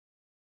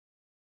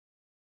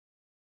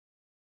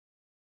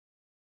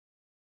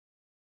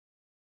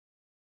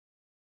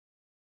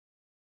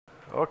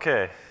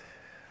Okay.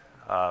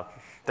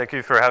 Thank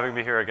you for having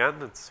me here again.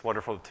 It's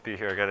wonderful to be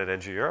here again at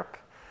NG Europe.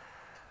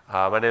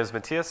 My name is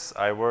Matias.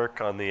 I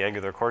work on the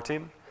Angular core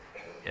team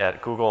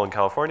at Google in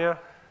California.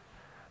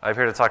 I'm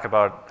here to talk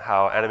about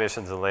how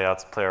animations and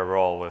layouts play a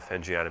role with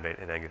ngAnimate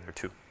in Angular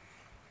 2.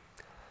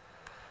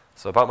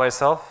 So about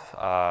myself,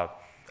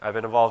 I've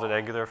been involved in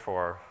Angular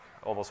for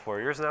almost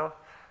 4 years now.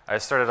 I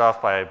started off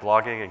by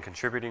blogging and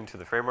contributing to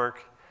the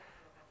framework,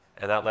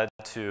 and that led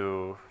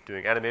to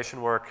doing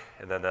animation work,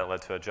 and then that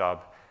led to a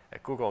job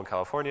at Google in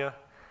California.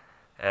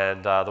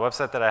 And the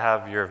website that I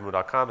have,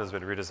 yearofmoo.com, has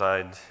been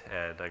redesigned,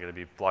 and I'm going to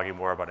be blogging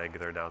more about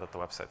Angular now that the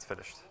website's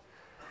finished.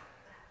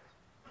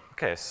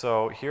 Okay,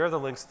 so here are the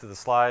links to the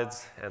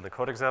slides and the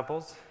code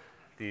examples.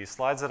 The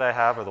slides that I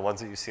have are the ones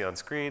that you see on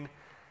screen,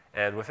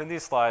 and within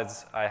these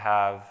slides, I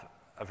have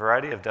a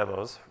variety of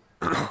demos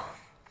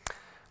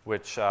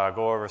which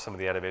go over some of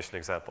the animation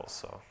examples.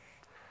 So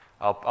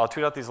I'll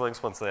tweet out these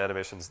links once the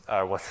animations,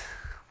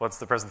 once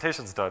the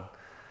presentation's done,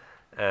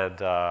 and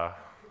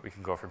we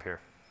can go from here.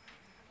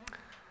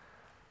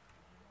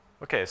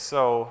 Okay,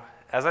 so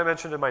as I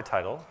mentioned in my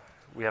title,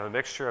 we have a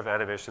mixture of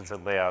animations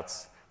and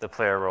layouts that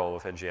play a role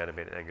with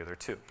ngAnimate and Angular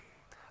 2.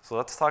 So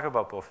let's talk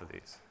about both of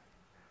these.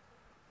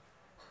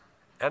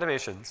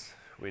 Animations,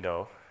 we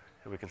know,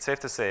 and we can safe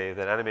to say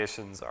that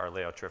animations are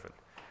layout driven.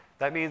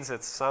 That means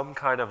that some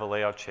kind of a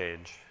layout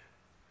change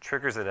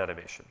triggers an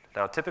animation.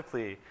 Now,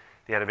 typically,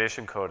 the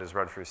animation code is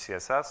run through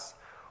CSS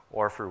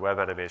or through web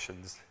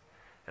animations,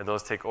 and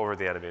those take over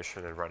the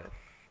animation and run it.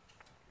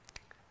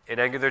 In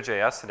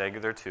AngularJS and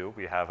Angular 2,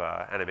 we have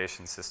an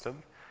animation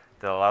system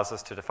that allows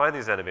us to define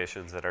these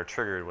animations that are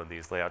triggered when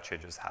these layout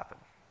changes happen.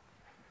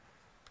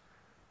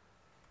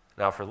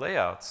 Now, for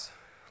layouts,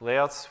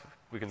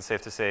 we can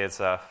safe to say it's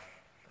a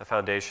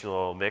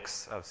foundational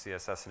mix of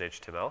CSS and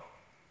HTML.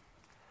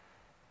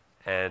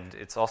 And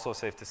it's also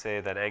safe to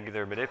say that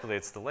Angular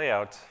manipulates the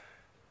layout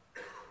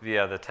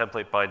via the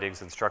template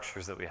bindings and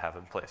structures that we have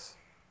in place.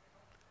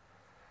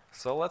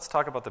 So let's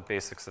talk about the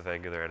basics of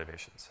Angular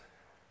animations.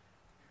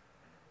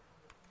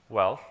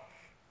 Well,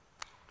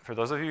 for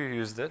those of you who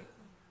used it,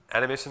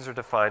 animations are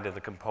defined in the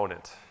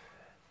component.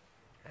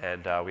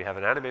 And we have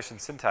an animation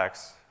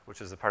syntax, which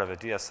is a part of a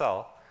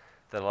DSL,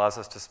 that allows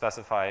us to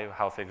specify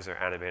how things are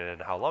animated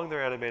and how long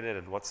they're animated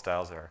and what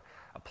styles are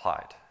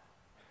applied.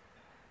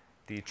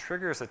 The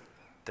triggers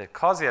that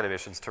cause the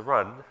animations to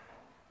run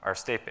are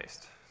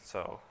state-based.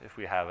 So if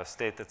we have a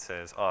state that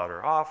says on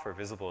or off, or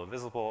visible,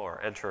 invisible,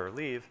 or enter or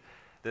leave,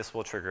 this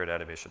will trigger an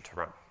animation to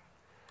run.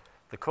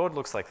 The code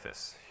looks like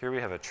this. Here we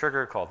have a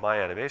trigger called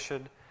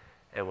myAnimation,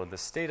 and when the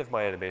state of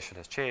my animation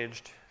has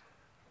changed,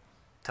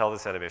 tell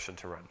this animation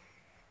to run.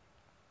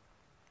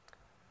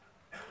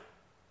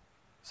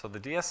 So the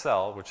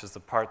DSL, which is the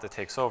part that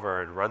takes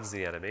over and runs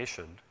the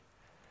animation,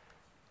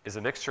 is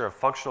a mixture of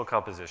functional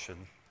composition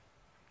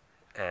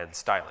and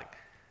styling.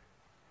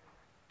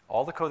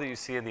 All the code that you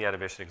see in the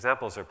animation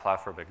examples are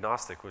platform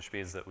agnostic, which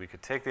means that we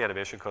could take the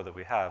animation code that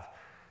we have,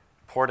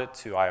 port it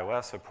to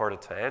iOS or port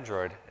it to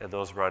Android, and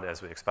those run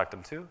as we expect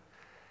them to.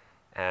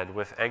 And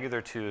with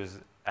Angular 2's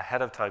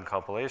ahead-of-time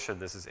compilation,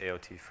 this is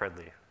AOT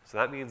friendly. So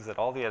that means that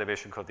all the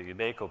animation code that you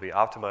make will be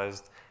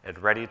optimized and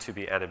ready to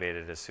be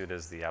animated as soon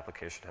as the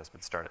application has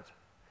been started.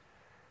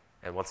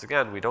 And once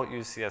again, we don't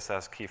use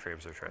CSS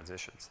keyframes or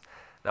transitions.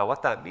 Now,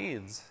 what that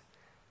means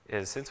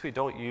is since we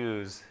don't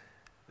use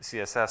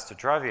CSS to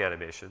drive the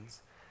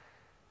animations,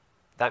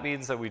 that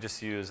means that we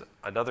just use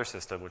another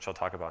system, which I'll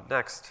talk about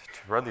next,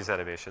 to run these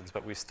animations,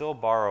 but we still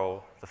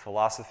borrow the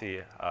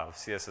philosophy of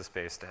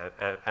CSS-based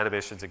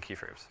animations and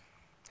keyframes.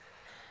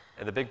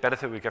 And the big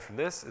benefit we get from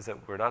this is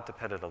that we're not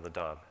dependent on the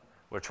DOM,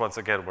 which once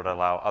again would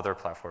allow other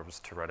platforms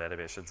to run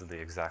animations in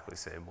the exactly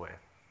same way.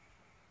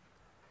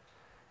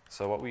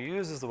 So what we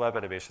use is the Web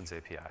Animations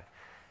API.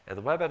 And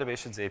the Web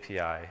Animations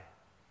API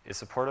is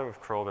supportive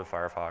of Chrome and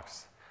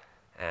Firefox,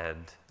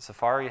 and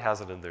Safari has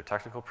it in their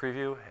technical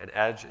preview, and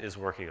Edge is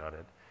working on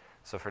it.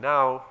 So for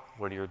now,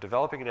 when you're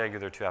developing an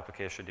Angular 2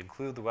 application,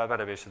 include the Web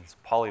Animations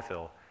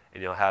polyfill,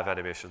 and you'll have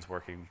animations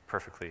working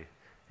perfectly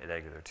in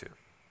Angular 2.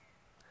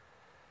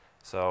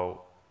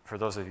 So for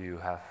those of you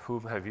who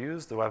have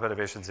used the Web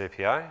Animations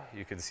API,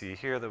 you can see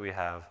here that we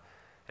have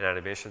an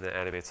animation that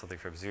animates something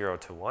from 0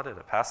 to 1 in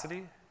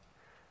opacity.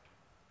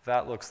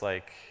 That looks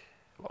like,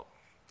 well,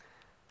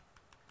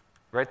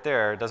 right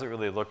there, it doesn't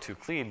really look too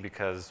clean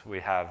because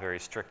we have very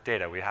strict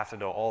data. We have to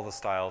know all the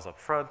styles up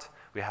front.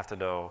 We have to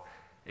know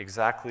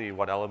exactly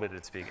what element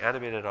it's being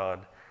animated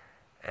on.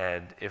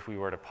 And if we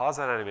were to pause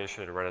that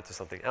animation and run it to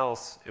something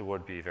else, it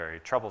would be very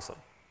troublesome.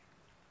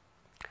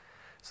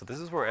 So this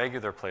is where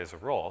Angular plays a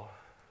role,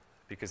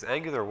 because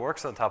Angular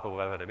works on top of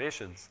web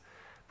animations,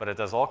 but it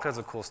does all kinds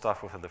of cool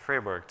stuff within the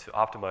framework to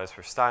optimize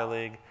for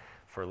styling,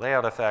 for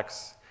layout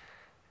effects,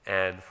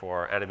 and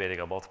for animating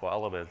on multiple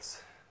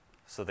elements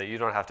so that you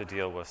don't have to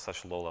deal with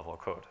such low-level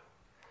code.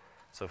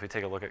 So if we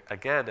take a look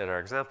again at our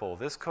example,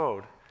 this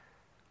code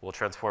will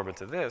transform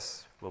into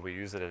this when we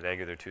use it in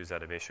Angular 2's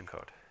animation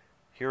code.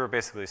 Here we're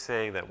basically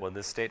saying that when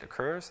this state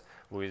occurs,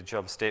 when we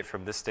jump state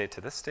from this state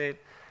to this state,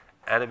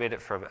 animate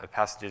it from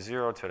opacity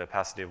 0 to an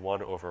opacity of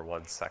 1 over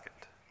 1 second.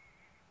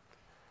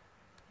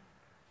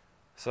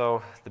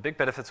 So the big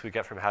benefits we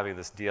get from having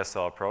this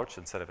DSL approach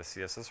instead of a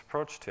CSS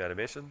approach to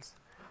animations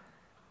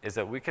is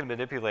that we can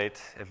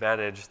manipulate and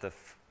manage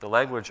the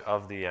language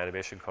of the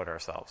animation code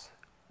ourselves.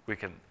 We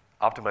can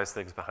optimize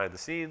things behind the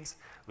scenes,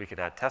 we can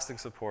add testing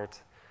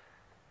support,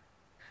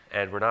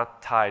 and we're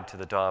not tied to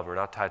the DOM, we're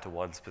not tied to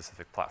one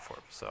specific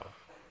platform. So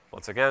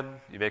once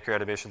again, you make your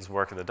animations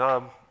work in the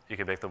DOM, you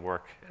can make them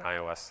work in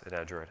iOS and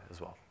Android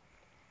as well.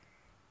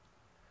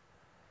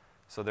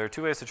 So there are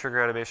two ways to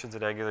trigger animations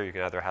in Angular. You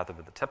can either have them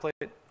in the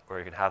template, or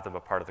you can have them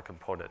a part of the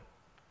component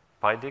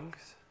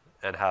bindings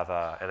and have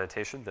an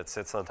annotation that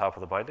sits on top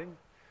of the binding.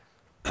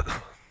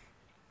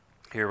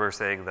 Here we're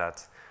saying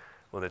that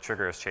when the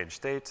trigger has changed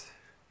state,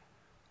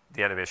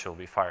 the animation will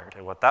be fired.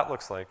 And what that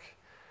looks like,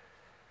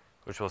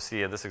 which we'll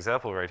see in this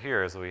example right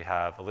here, is we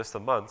have a list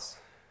of months.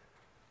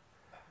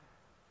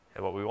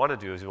 And what we want to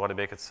do is we want to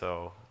make it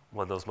so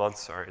when those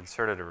months are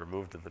inserted or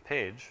removed in the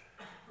page,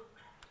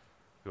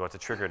 we want to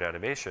trigger an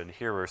animation.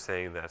 Here we're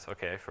saying that,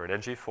 okay, for an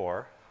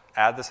NG4,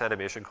 add this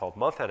animation called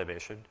month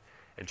animation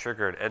and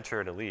trigger an enter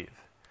and a leave.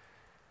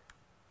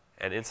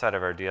 And inside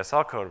of our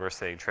DSL code, we're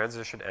saying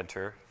transition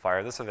enter,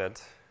 fire this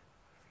event,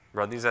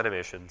 run these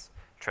animations,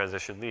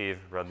 transition leave,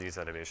 run these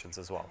animations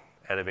as well.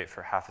 Animate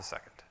for half a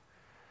second.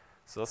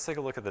 So let's take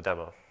a look at the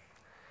demo.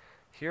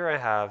 Here I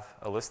have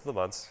a list of the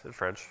months in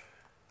French.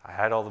 I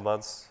hide all the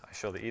months. I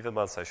show the even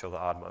months. I show the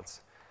odd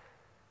months.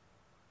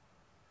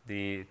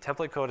 The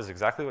template code is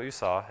exactly what you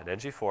saw, an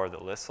NG4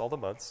 that lists all the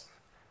months,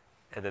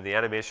 and then the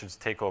animations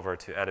take over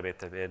to animate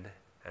them in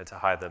and to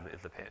hide them in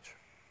the page.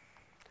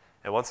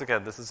 And once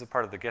again, this is a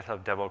part of the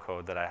GitHub demo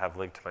code that I have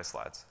linked to my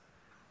slides.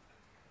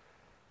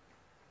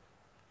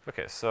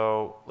 Okay,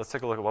 so let's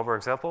take a look at one more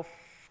example.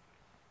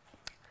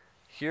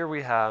 Here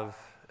we have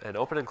an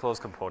open and close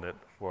component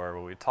where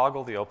when we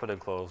toggle the open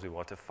and close, we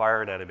want to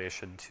fire an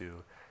animation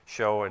to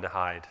show and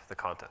hide the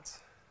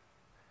contents.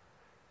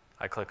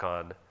 I click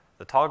on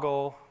the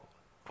toggle,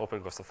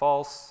 open goes to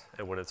false,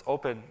 and when it's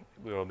open,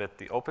 we will emit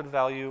the open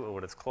value, and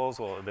when it's closed,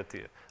 we'll emit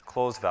the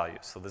closed value.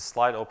 So this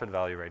slide open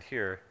value right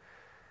here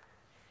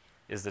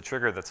is the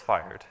trigger that's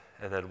fired.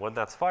 And then when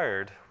that's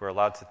fired, we're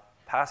allowed to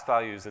pass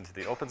values into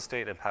the open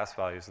state and pass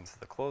values into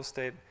the closed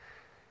state.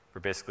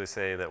 We're basically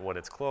saying that when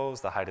it's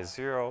closed, the height is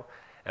 0,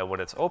 and when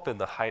it's open,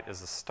 the height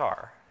is a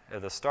star.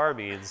 And the star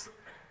means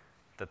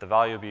that the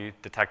value will be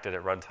detected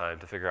at runtime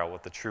to figure out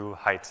what the true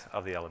height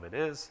of the element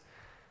is.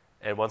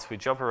 And once we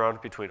jump around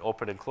between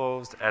open and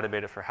closed,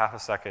 animate it for half a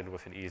second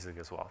with an easing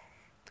as well.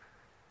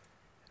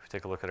 If we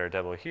take a look at our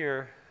demo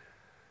here,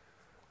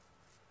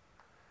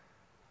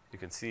 you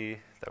can see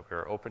that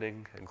we're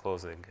opening and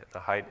closing, and the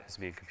height is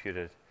being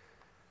computed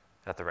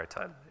at the right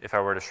time. If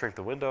I were to shrink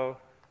the window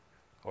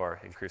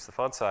or increase the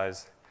font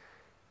size,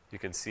 you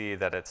can see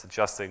that it's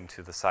adjusting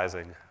to the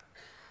sizing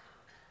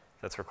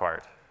that's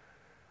required.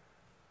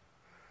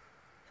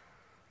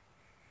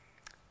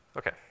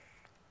 Okay,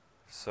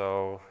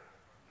 so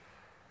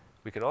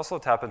we can also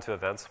tap into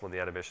events when the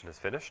animation is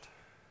finished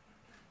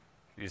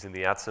using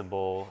the @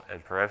 symbol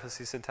and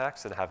parenthesis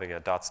syntax and having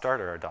a .start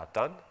or a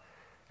 .done.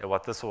 And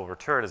what this will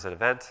return is an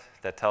event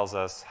that tells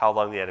us how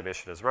long the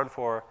animation is run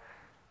for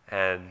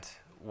and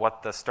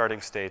what the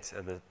starting state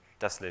and the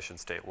destination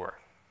state were.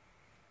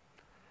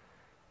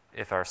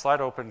 If our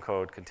slide open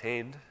code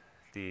contained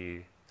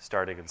the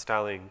starting and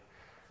styling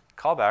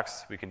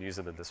callbacks, we can use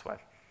them in this way.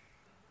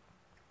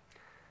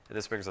 And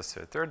this brings us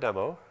to a third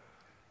demo,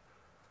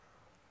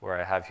 where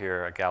I have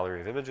here a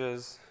gallery of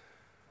images,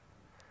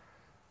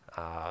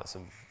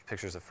 some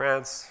pictures of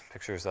France,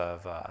 pictures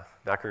of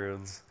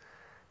macaroons,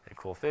 and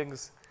cool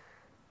things.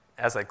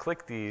 As I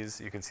click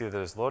these, you can see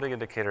there's a loading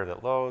indicator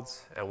that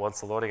loads, and once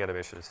the loading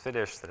animation is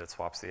finished, then it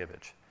swaps the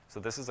image. So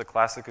this is a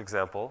classic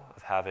example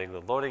of having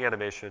the loading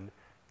animation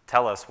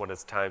tell us when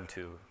it's time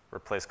to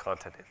replace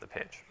content in the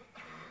page.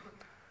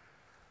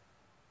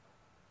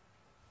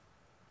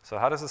 So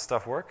how does this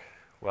stuff work?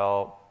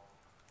 Well,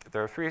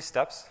 there are 3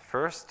 steps.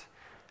 First,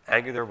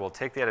 Angular will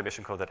take the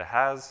animation code that it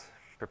has,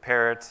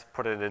 prepare it,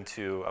 put it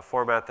into a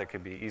format that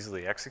can be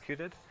easily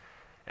executed.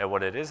 And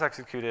when it is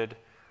executed,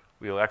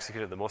 we will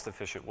execute it in the most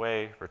efficient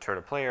way, return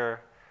a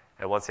player,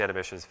 and once the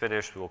animation is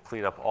finished, we will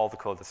clean up all the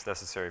code that's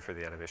necessary for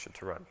the animation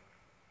to run.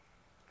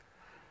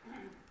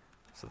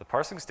 So the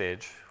parsing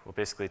stage will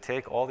basically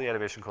take all the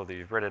animation code that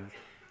you've written,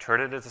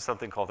 turn it into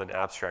something called an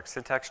abstract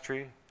syntax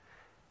tree,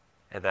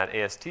 and that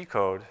AST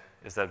code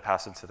is then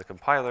passed into the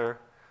compiler,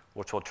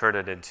 which will turn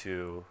it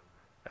into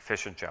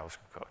efficient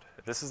JavaScript code.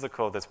 This is the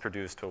code that's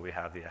produced when we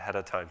have the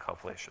ahead-of-time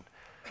compilation.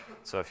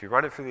 So if you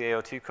run it through the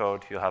AOT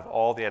code, you'll have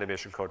all the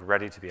animation code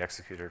ready to be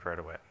executed right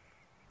away.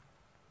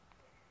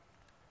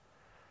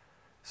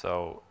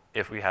 So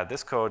if we had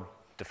this code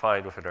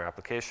defined within our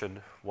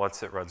application,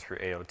 once it runs through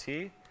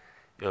AOT,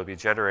 it'll be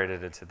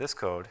generated into this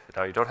code.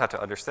 Now, you don't have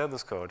to understand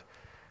this code,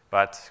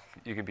 but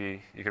you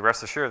can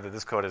rest assured that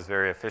this code is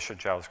very efficient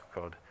JavaScript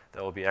code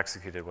that will be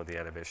executed when the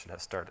animation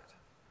has started.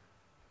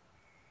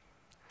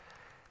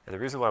 And the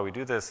reason why we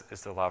do this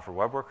is to allow for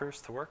web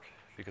workers to work,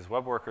 because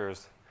web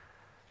workers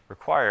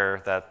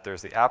require that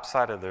there's the app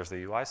side and there's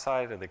the UI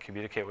side, and they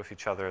communicate with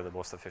each other in the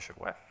most efficient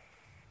way.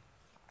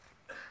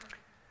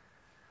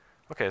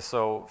 Okay,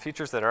 so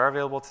features that are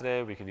available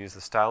today, we can use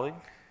the styling.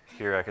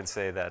 Here I can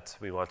say that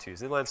we want to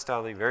use inline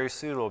styling. Very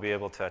soon we'll be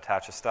able to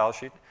attach a style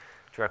sheet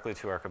directly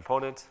to our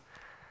component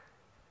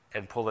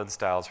and pull in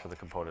styles from the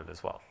component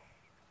as well.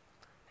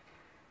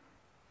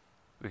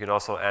 We can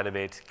also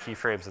animate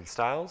keyframes and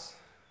styles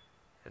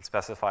and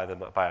specify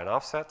them by an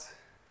offset.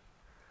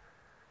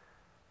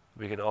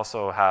 We can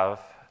also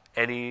have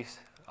any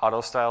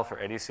auto style for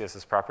any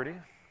CSS property.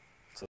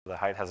 So the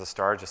height has a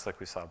star just like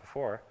we saw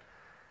before.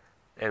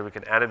 And we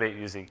can animate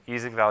using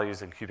easing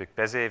values and cubic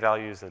Bezier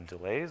values and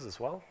delays as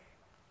well.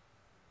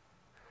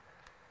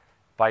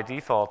 By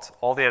default,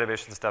 all the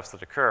animation steps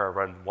that occur are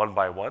run one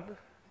by one.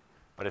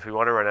 But if we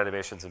want to run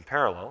animations in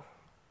parallel,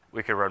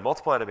 we can run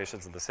multiple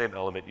animations in the same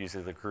element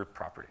using the group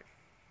property.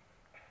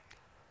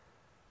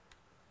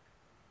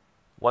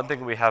 One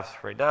thing we have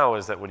right now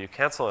is that when you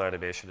cancel an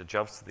animation, it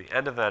jumps to the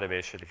end of the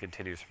animation and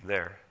continues from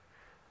there.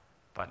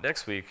 But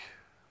next week,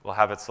 we'll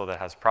have it so that it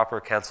has proper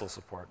cancel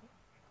support,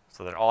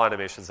 so that all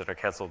animations that are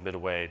canceled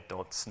midway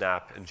don't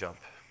snap and jump.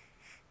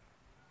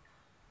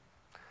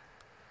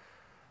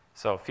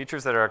 So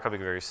features that are coming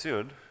very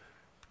soon.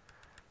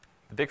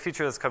 The big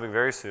feature that's coming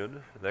very soon,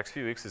 in the next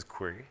few weeks, is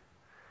query.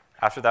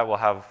 After that, we'll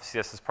have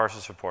CSS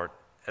parser support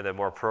and then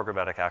more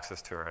programmatic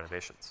access to our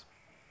animations.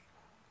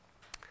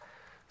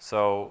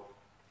 So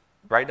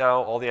right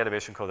now, all the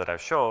animation code that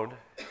I've shown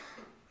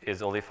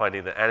is only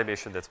finding the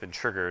animation that's been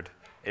triggered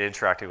and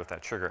interacting with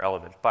that trigger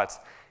element. But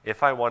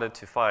if I wanted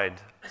to find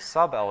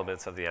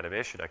sub-elements of the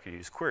animation, I could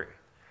use query.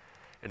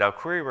 And now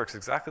query works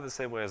exactly the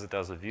same way as it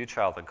does with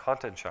viewChild and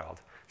ContentChild.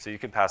 So you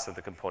can pass in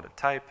the component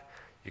type,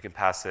 you can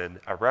pass in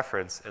a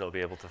reference, and it'll be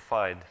able to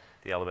find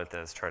the element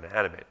that it's trying to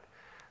animate.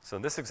 So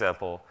in this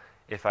example,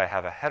 if I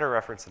have a header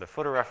reference and a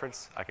footer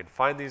reference, I can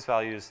find these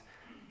values,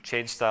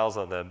 change styles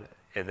on them,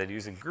 and then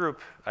using group,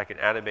 I can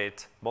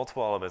animate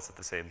multiple elements at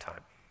the same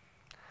time.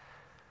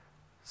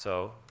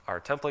 So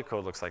our template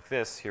code looks like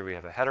this. Here we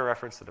have a header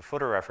reference and a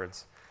footer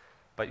reference.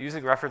 But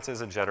using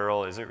references in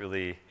general isn't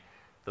really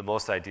the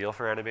most ideal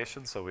for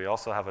animation. So we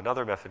also have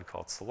another method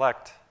called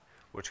select,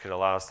 which can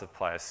allow us to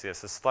apply a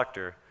CSS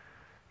selector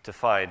to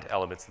find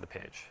elements in the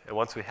page. And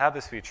once we have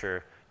this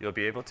feature, you'll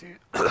be able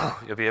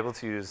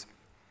to use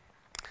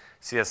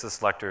CSS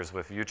selectors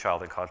with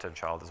viewChild and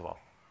ContentChild as well.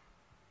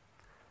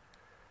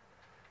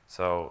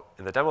 So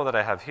in the demo that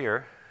I have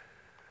here,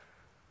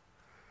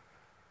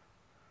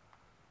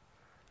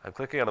 I'm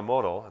clicking on a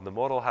modal, and the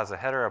modal has a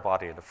header, a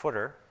body, and a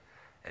footer,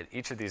 and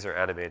each of these are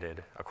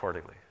animated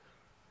accordingly.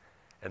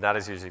 And that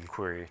is using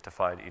query to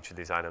find each of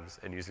these items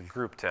and using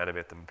group to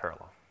animate them in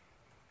parallel.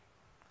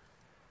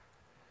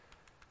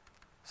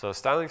 So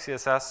styling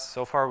CSS,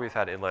 so far we've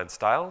had inline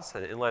styles,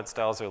 and inline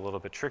styles are a little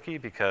bit tricky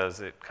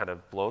because it kind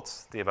of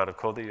bloats the amount of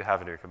code that you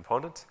have in your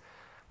component.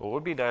 What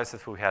would be nice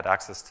if we had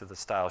access to the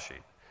style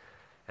sheet.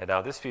 And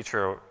now this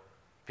feature,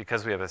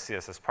 because we have a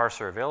CSS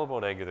parser available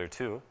in Angular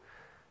 2,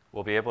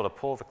 we'll be able to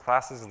pull the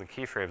classes and the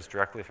keyframes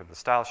directly from the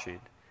style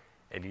sheet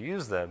and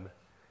use them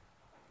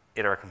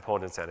in our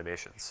components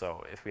animation.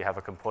 So if we have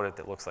a component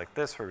that looks like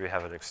this, where we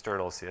have an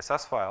external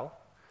CSS file,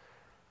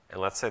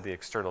 and let's say the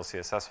external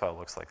CSS file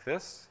looks like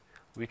this,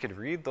 we can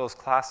read those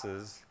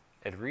classes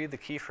and read the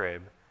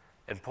keyframe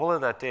and pull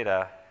in that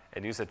data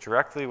and use it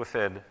directly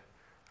within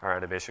our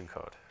animation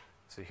code.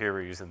 So here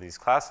we're using these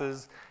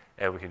classes,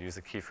 and we can use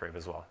the keyframe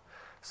as well.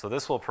 So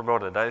this will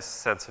promote a nice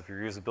sense of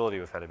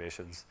reusability with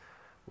animations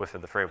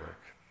within the framework.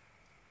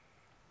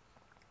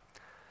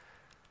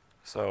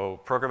 So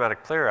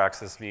programmatic player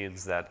access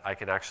means that I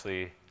can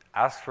actually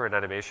ask for an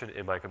animation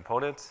in my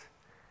component,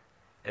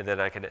 and then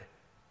I can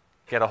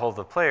get a hold of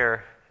the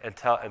player and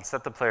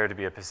set the player to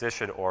be a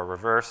position or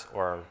reverse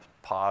or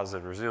pause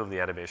and resume the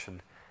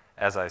animation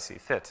as I see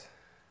fit.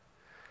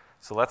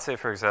 So let's say,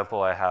 for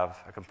example, I have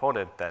a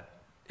component that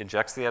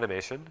injects the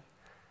animation,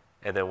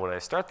 and then when I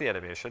start the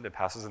animation, it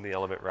passes in the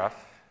element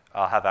ref.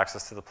 I'll have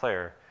access to the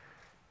player,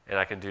 and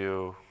I can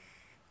do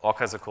all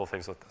kinds of cool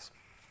things with this.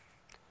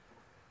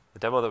 The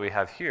demo that we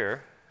have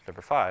here,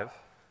 number 5,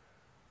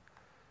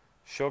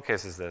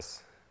 showcases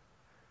this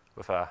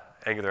with an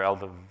angular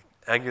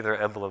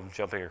emblem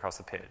jumping across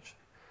the page.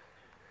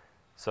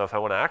 So if I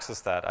want to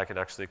access that, I can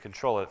actually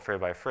control it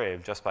frame by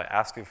frame just by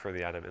asking for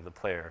the item in the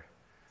player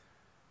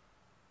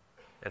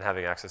and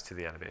having access to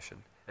the animation.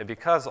 And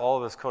because all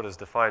of this code is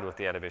defined with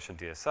the Animation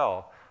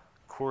DSL,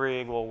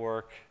 querying will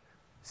work,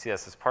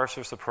 CSS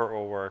parser support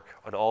will work,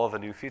 and all of the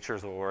new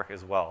features will work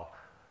as well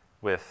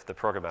with the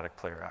programmatic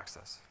player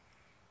access.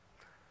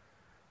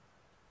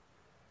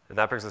 And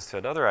that brings us to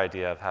another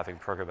idea of having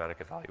programmatic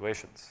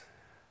evaluations.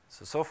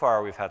 So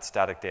far we've had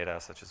static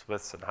data such as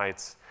widths and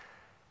heights,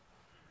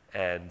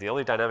 and the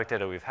only dynamic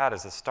data we've had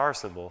is a star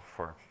symbol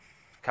for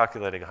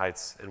calculating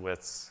heights and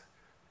widths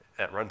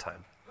at runtime.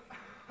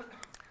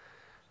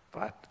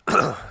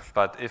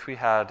 But if we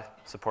had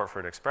support for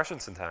an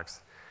expression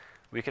syntax,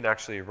 we can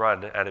actually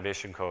run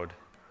animation code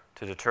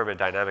to determine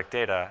dynamic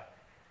data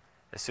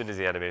as soon as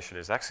the animation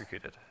is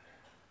executed.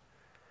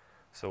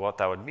 So what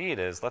that would mean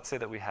is, let's say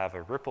that we have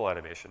a ripple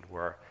animation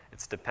where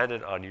it's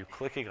dependent on you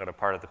clicking on a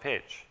part of the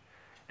page.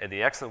 And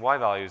the x and y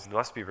values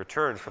must be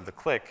returned from the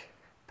click,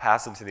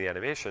 passed into the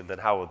animation. Then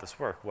how would this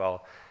work?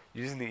 Well,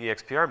 using the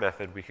EXPR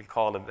method, we can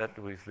call an event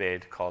we've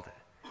made called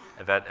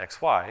event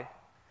xy,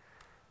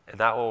 and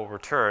that will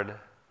return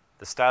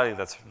the styling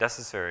that's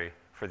necessary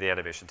for the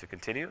animation to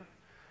continue.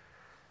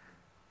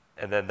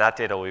 And then that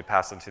data will be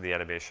passed into the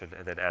animation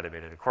and then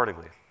animated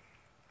accordingly.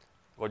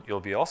 What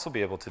you'll also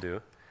be able to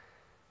do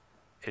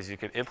is you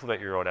can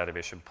implement your own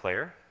animation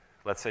player.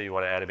 Let's say you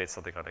want to animate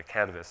something on a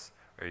canvas,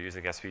 or you're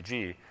using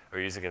SVG, or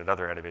you're using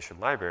another animation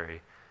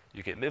library.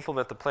 You can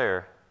implement the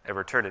player and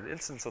return an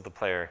instance of the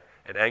player,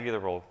 and Angular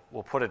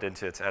will put it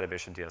into its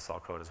Animation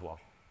DSL code as well.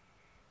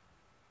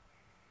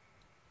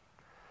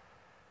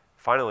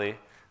 Finally,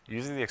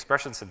 using the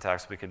expression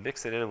syntax, we can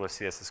mix it in with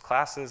CSS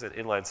classes and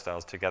inline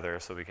styles together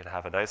so we can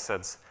have a nice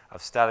sense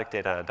of static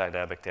data and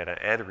dynamic data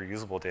and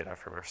reusable data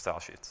from our style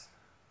sheets.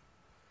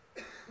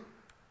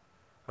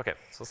 Okay,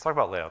 so let's talk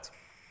about layouts.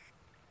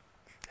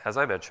 As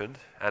I mentioned,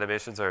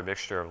 animations are a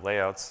mixture of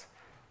layouts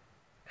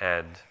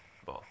and,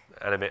 well,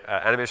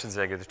 animations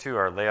in Angular 2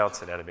 are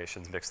layouts and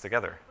animations mixed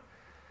together.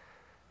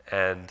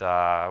 And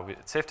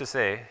it's safe to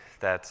say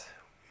that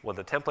when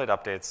the template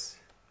updates,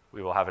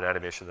 we will have an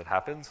animation that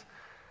happens,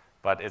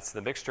 but it's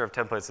the mixture of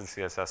templates and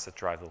CSS that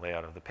drive the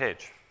layout of the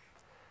page.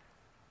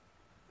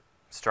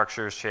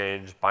 Structures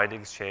change,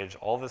 bindings change,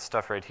 all this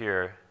stuff right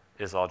here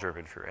is all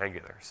driven through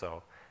Angular.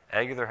 So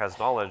Angular has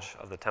knowledge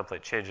of the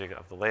template changing,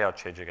 of the layout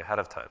changing ahead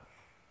of time.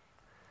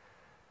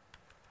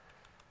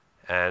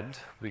 And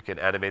we can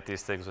animate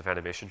these things with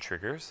animation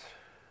triggers,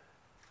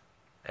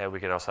 and we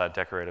can also add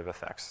decorative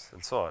effects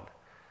and so on.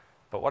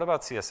 But what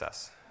about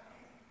CSS?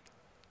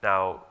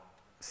 Now,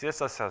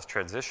 CSS has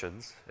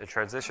transitions, and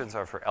transitions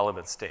are for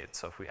element state.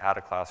 So if we add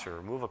a class or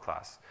remove a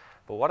class.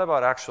 But what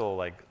about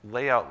actual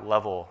layout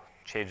level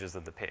changes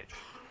in the page?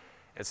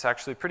 It's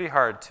actually pretty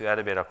hard to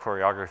animate a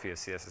choreography of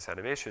CSS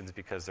animations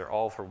because they're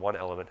all for one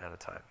element at a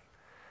time.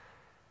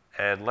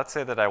 And let's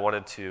say that I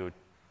wanted to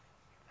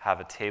have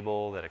a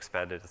table that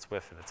expanded its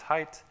width and its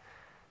height.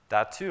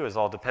 That too is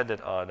all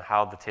dependent on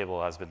how the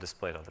table has been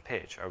displayed on the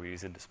page. Are we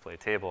using display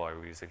table? Are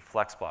we using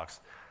flex blocks?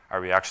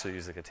 Are we actually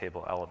using a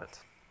table element?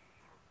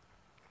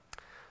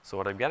 So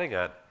what I'm getting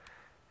at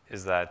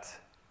is that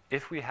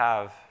if we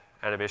have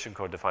animation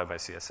code defined by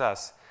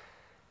CSS,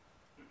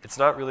 it's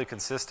not really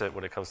consistent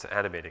when it comes to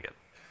animating it.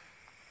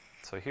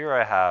 So here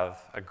I have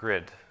a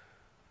grid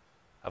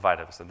of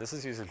items, and this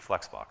is using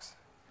flexbox.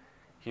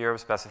 Here I'm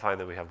specifying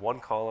that we have 1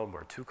 column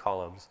or 2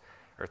 columns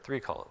or 3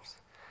 columns.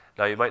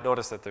 Now you might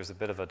notice that there's a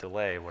bit of a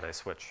delay when I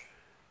switch.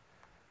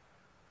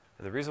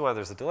 And the reason why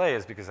there's a delay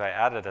is because I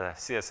added a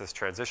CSS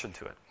transition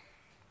to it.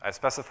 I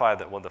specified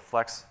that when the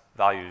flex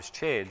values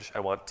change, I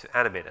want to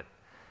animate it.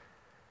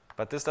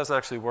 But this doesn't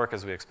actually work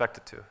as we expect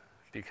it to,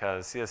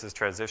 because CSS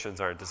transitions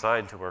aren't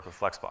designed to work with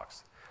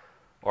flexbox.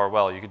 Or,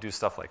 well, you could do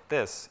stuff like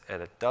this,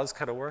 and it does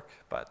kind of work,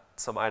 but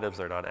some items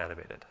are not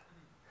animated.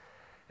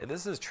 And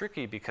this is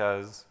tricky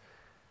because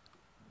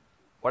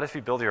what if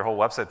you build your whole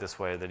website this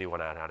way, and then you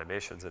want to add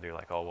animations, and you're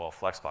like, oh, well,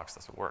 flexbox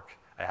doesn't work.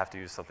 I have to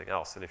use something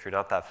else. And if you're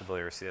not that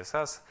familiar with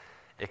CSS,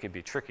 it can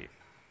be tricky.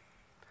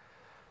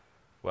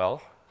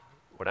 Well,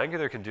 what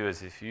Angular can do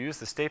is if you use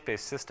the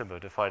state-based system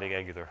of defining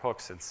Angular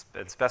hooks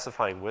and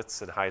specifying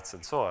widths and heights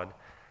and so on,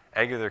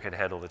 Angular can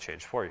handle the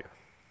change for you.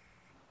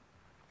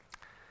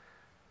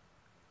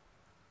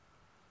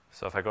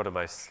 So if I go to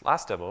my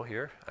last demo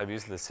here, I'm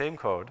using the same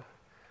code,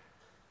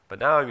 but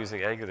now I'm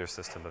using Angular's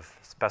system of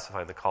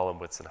specifying the column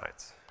widths and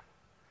heights.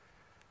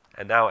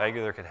 And now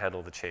Angular can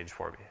handle the change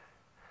for me.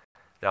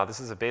 Now this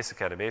is a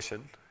basic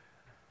animation.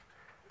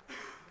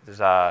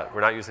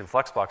 We're not using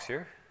flexbox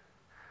here.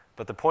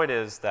 But the point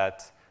is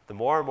that the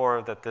more and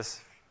more that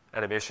this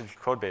animation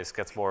code base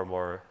gets more and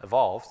more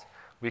evolved,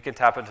 we can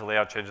tap into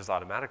layout changes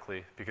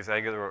automatically because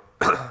Angular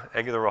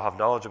will have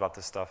knowledge about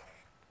this stuff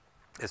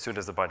as soon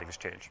as the bindings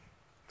change.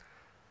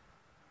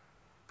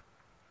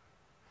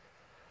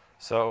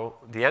 So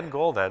the end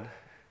goal then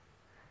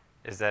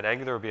is that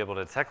Angular will be able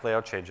to detect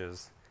layout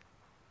changes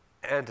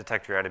and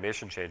detect your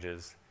animation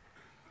changes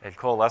and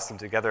coalesce them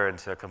together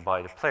into a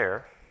combined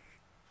player.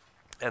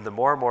 And the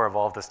more and more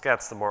evolved this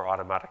gets, the more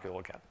automatic it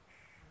will get.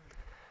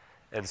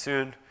 And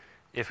soon,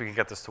 if we can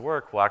get this to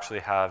work, we'll actually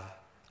have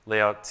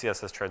layout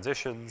CSS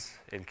transitions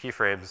and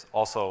keyframes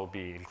also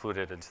be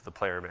included into the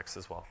player mix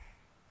as well.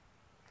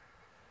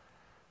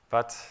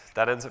 But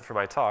that ends it for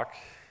my talk.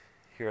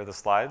 Here are the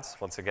slides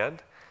once again,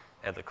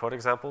 and the code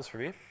examples for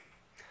me.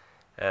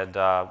 And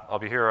I'll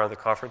be here around the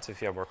conference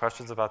if you have more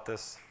questions about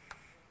this.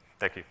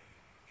 Thank you.